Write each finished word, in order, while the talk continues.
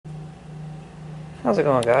How's it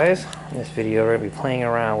going, guys? In this video we're going to be playing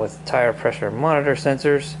around with tire pressure monitor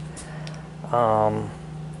sensors.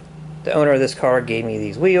 The owner of this car gave me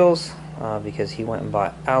these wheels because he went and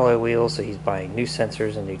bought alloy wheels, so he's buying new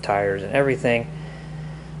sensors and new tires and everything.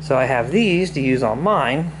 So I have these to use on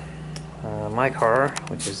mine. My car,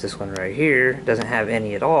 which is this one right here, doesn't have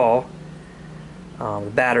any at all.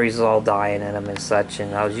 The batteries are all dying in them and such,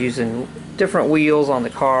 and I was using different wheels on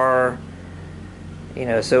the car. You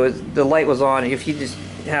know, so the light was on. If you just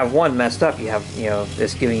have one messed up, you have, you know,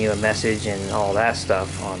 it's giving you a message and all that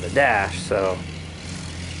stuff on the dash. So,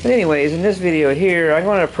 but anyways, in this video here, I'm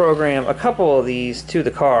going to program a couple of these to the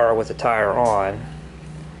car with the tire on.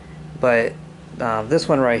 But this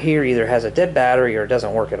one right here either has a dead battery or it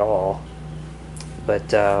doesn't work at all.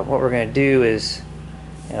 But what we're going to do is,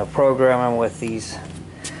 you know, program them with these,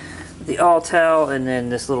 the Altel, and then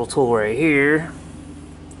this little tool right here.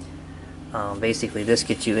 Basically this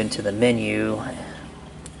gets you into the menu.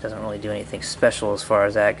 It doesn't really do anything special as far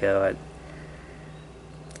as that goes.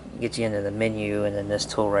 It gets you into the menu, and then this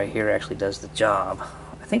tool right here actually does the job.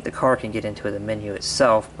 I think the car can get into the menu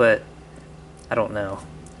itself, but I don't know.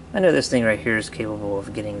 I know this thing right here is capable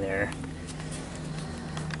of getting there.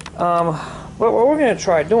 What we're going to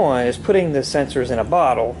try doing is putting the sensors in a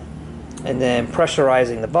bottle and then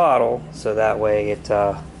pressurizing the bottle, so that way it,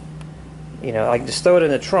 you know, I can just throw it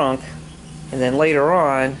in the trunk. And then later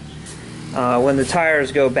on, when the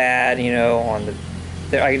tires go bad, you know, on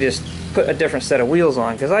the, I can just put a different set of wheels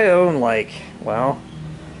on, because I own like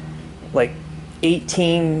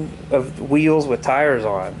 18 of wheels with tires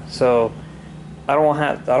on. So I don't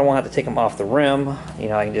want to have to take them off the rim. You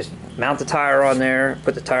know, I can just mount the tire on there,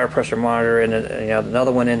 put the tire pressure monitor in, you know,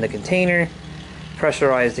 another one in the container,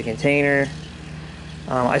 pressurize the container.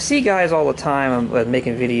 I see guys all the time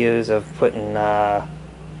making videos of putting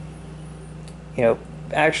you know,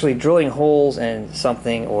 actually drilling holes in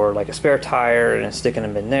something, or like a spare tire, and sticking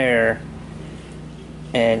them in there.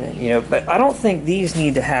 And, you know, but I don't think these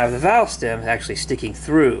need to have the valve stems actually sticking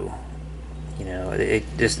through. You know, it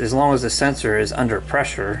just, as long as the sensor is under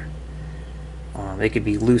pressure, it could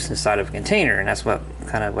be loose inside of a container, and that's what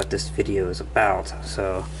kind of what this video is about.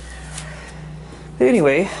 So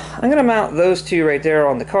anyway, I'm going to mount those two right there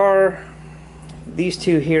on the car. These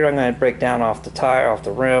two here I'm going to break down off the tire, off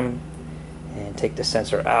the rim, and take the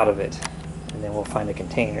sensor out of it, and then we'll find a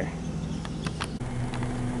container.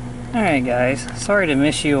 Alright guys, sorry to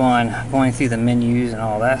miss you on going through the menus and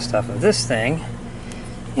all that stuff of this thing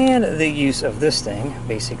and the use of this thing.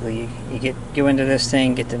 Basically you go into this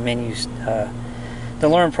thing, get the menus, the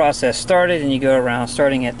learn process started, and you go around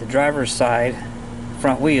starting at the driver's side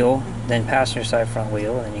front wheel, then passenger side front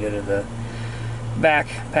wheel, and then you go to the back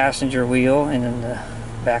passenger wheel, and then the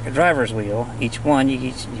back of driver's wheel. Each one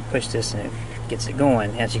you push this and it gets it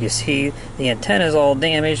going. As you can see, the antenna is all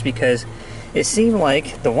damaged because it seemed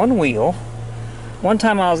like the one wheel, one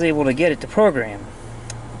time I was able to get it to program,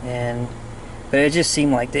 but it just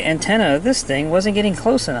seemed like the antenna of this thing wasn't getting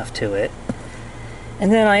close enough to it.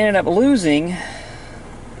 And then I ended up losing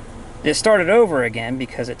it. Started over again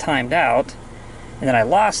because it timed out, and then I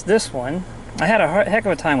lost this one. I had a heck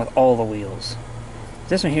of a time with all the wheels.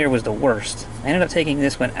 This one here was the worst. I ended up taking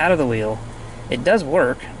this one out of the wheel. It does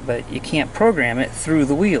work, but you can't program it through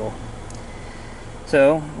the wheel.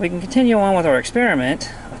 So we can continue on with our experiment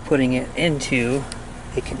of putting it into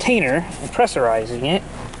a container and pressurizing it.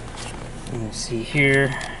 You can see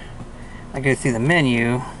here, I go through the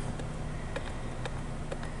menu.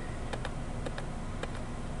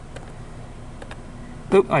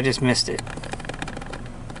 Oop, I just missed it.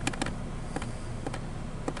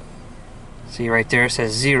 See right there, it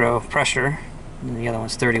says 0 pressure, and the other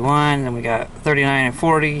one's 31, then we got 39 and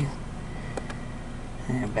 40,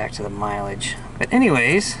 and back to the mileage. But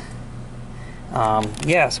anyways,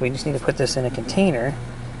 yeah, so we just need to put this in a container,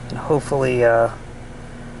 and hopefully I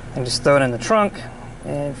can just throw it in the trunk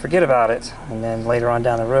and forget about it, and then later on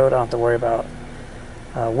down the road I don't have to worry about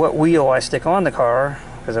what wheel I stick on the car,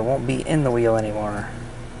 because it won't be in the wheel anymore.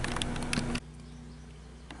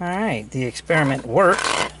 Alright, the experiment worked.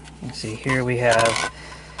 You can see here we have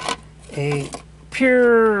a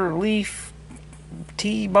pure leaf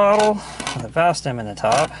tea bottle with a valve stem in the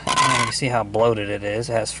top, and you can see how bloated it is.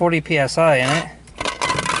 It has 40 psi in it.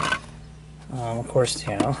 Of course,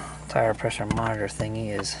 you know, tire pressure monitor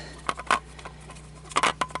thingy is,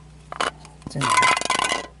 it's in there.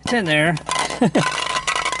 It's in there.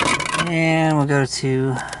 And we'll go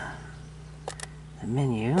to the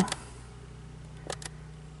menu.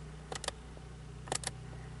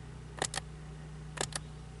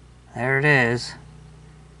 There it is.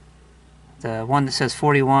 The one that says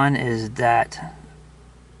 41 is that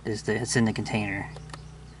it's in the container.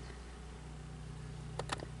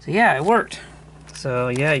 So yeah, it worked. So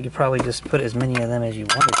yeah, you could probably just put as many of them as you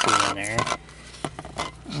wanted to in there.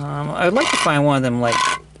 I'd like to find one of them like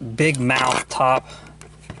big mouth top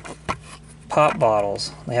pop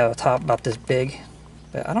bottles. They have a top about this big,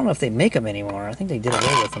 but I don't know if they make them anymore. I think they did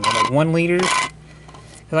away with them. They're like 1 liter.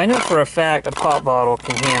 Because I know for a fact a pop bottle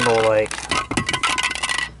can handle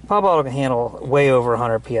way over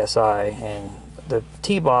 100 psi, and the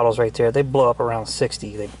tea bottles right there, they blow up around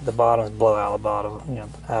 60. The bottoms blow out of the bottom,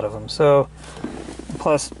 out of them. So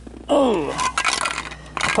plus, the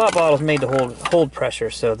pop bottle's made to hold pressure,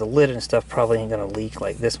 so the lid and stuff probably ain't gonna leak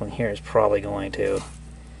like this one here is probably going to.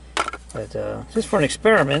 But just for an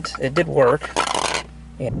experiment, it did work.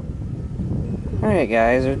 Yeah. Alright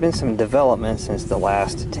guys, there's been some development since the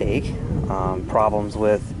last take. Problems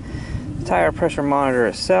with the tire pressure monitor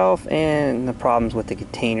itself and the problems with the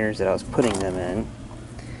containers that I was putting them in.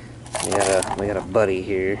 We got a buddy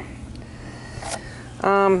here.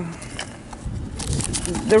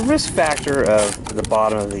 The risk factor of the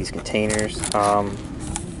bottom of these containers, I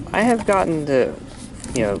have gotten to,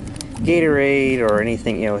 Gatorade or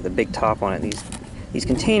anything, with a big top on it. These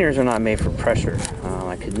containers are not made for pressure.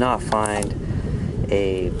 I could not find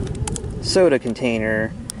a soda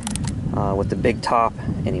container with the big top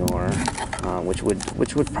anymore, which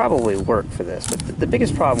would probably work for this. But the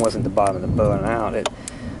biggest problem wasn't the bottom of the bowing out.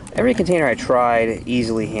 Every container I tried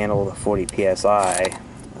easily handled 40 psi.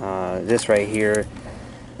 This right here,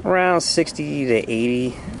 around 60 to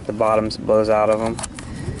 80, the bottoms blows out of them.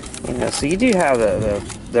 So you do have a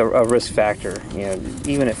risk factor.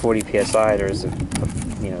 Even at 40 psi, there's a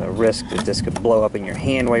risk that this could blow up in your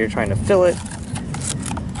hand while you're trying to fill it.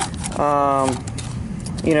 But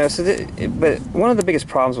one of the biggest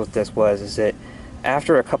problems with this is that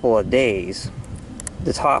after a couple of days,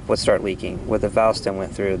 the top would start leaking where the valve stem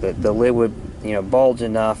went through. The lid would, bulge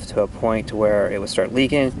enough to a point to where it would start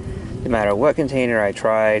leaking. No matter what container I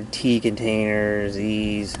tried, tea containers,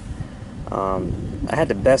 these, I had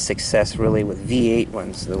the best success really with V8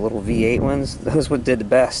 ones. The little V8 ones, those did the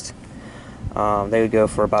best. They would go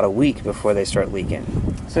for about a week before they start leaking.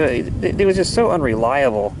 So it was just so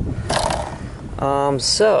unreliable.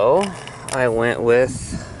 So I went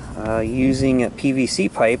with using a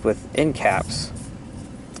PVC pipe with end caps.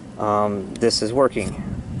 This is working.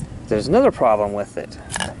 There's another problem with it.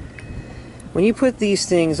 When you put these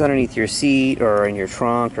things underneath your seat or in your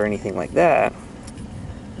trunk or anything like that,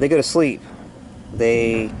 they go to sleep.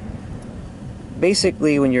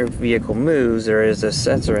 Basically, when your vehicle moves, there is a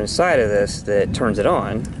sensor inside of this that turns it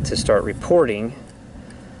on to start reporting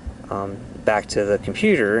back to the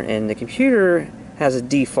computer, and the computer has a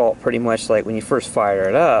default pretty much like when you first fire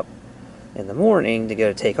it up in the morning to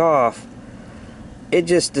go to take off. It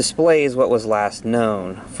just displays what was last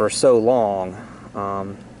known for so long,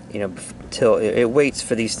 till it waits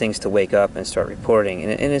for these things to wake up and start reporting.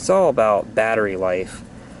 And it's all about battery life.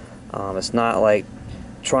 It's not like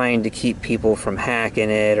trying to keep people from hacking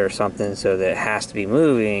it or something so that it has to be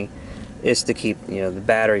moving. It's to keep the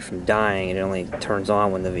battery from dying. It only turns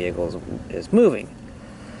on when the vehicle is moving.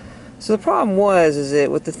 So the problem is that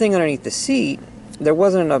with the thing underneath the seat, there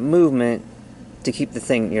wasn't enough movement to keep the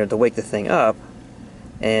thing, to wake the thing up.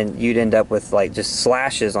 And you'd end up with like just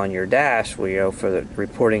slashes on your dash where, for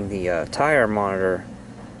reporting the tire monitor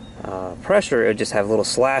pressure. It would just have little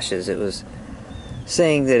slashes. It was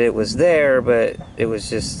saying that it was there, but it was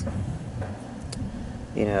just,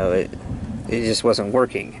 it just wasn't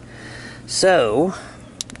working. So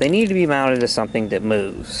they need to be mounted to something that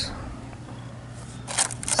moves.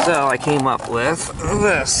 So I came up with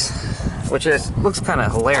this, which looks kind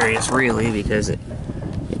of hilarious, really, because it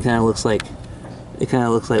kind of looks like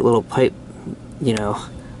little pipe, I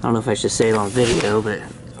don't know if I should say it on video, but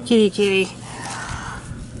kitty.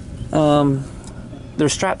 They're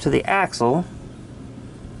strapped to the axle,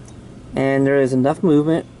 and there is enough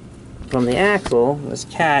movement from the axle. This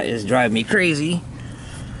cat is driving me crazy.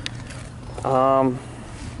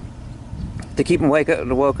 To keep him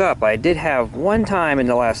woke up. I did have one time in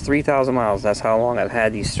the last 3,000 miles, that's how long I've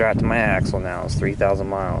had these strapped to my axle now, it's 3,000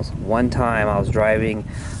 miles. One time I was driving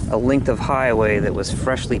a length of highway that was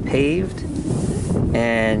freshly paved,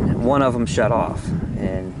 and one of them shut off.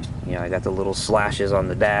 And, I got the little slashes on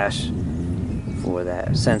the dash for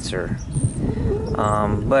that sensor.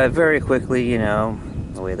 But very quickly, the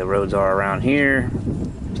way the roads are around here,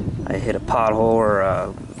 I hit a pothole or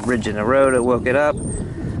a ridge in the road that woke it up.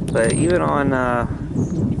 But even on,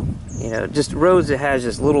 just roads that has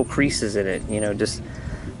just little creases in it, just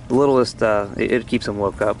the littlest, it keeps them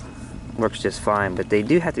woke up. Works just fine. But they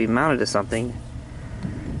do have to be mounted to something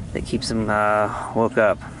that keeps them woke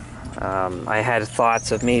up. I had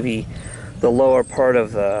thoughts of maybe the lower part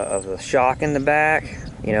of the shock in the back,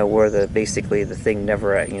 you know, where basically the thing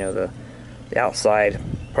never, you know, the outside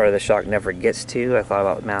part of the shock never gets to. I thought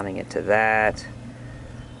about mounting it to that.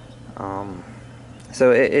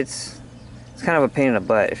 So it's kind of a pain in the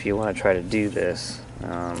butt if you want to try to do this.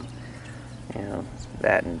 You know,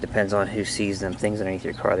 that, and depends on who sees them things underneath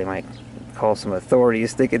your car. They might call some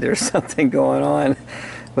authorities thinking there's something going on.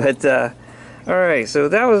 But alright, so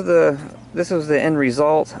this was the end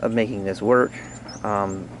result of making this work.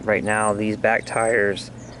 Right now these back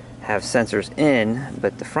tires have sensors in,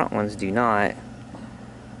 but the front ones do not.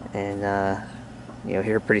 And you know,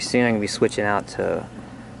 here pretty soon I'm going to be switching out to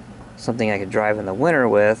something I could drive in the winter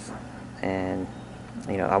with, and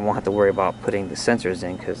you know, I won't have to worry about putting the sensors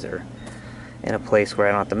in because they're in a place where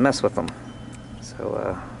I don't have to mess with them.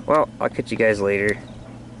 So well, I'll catch you guys later.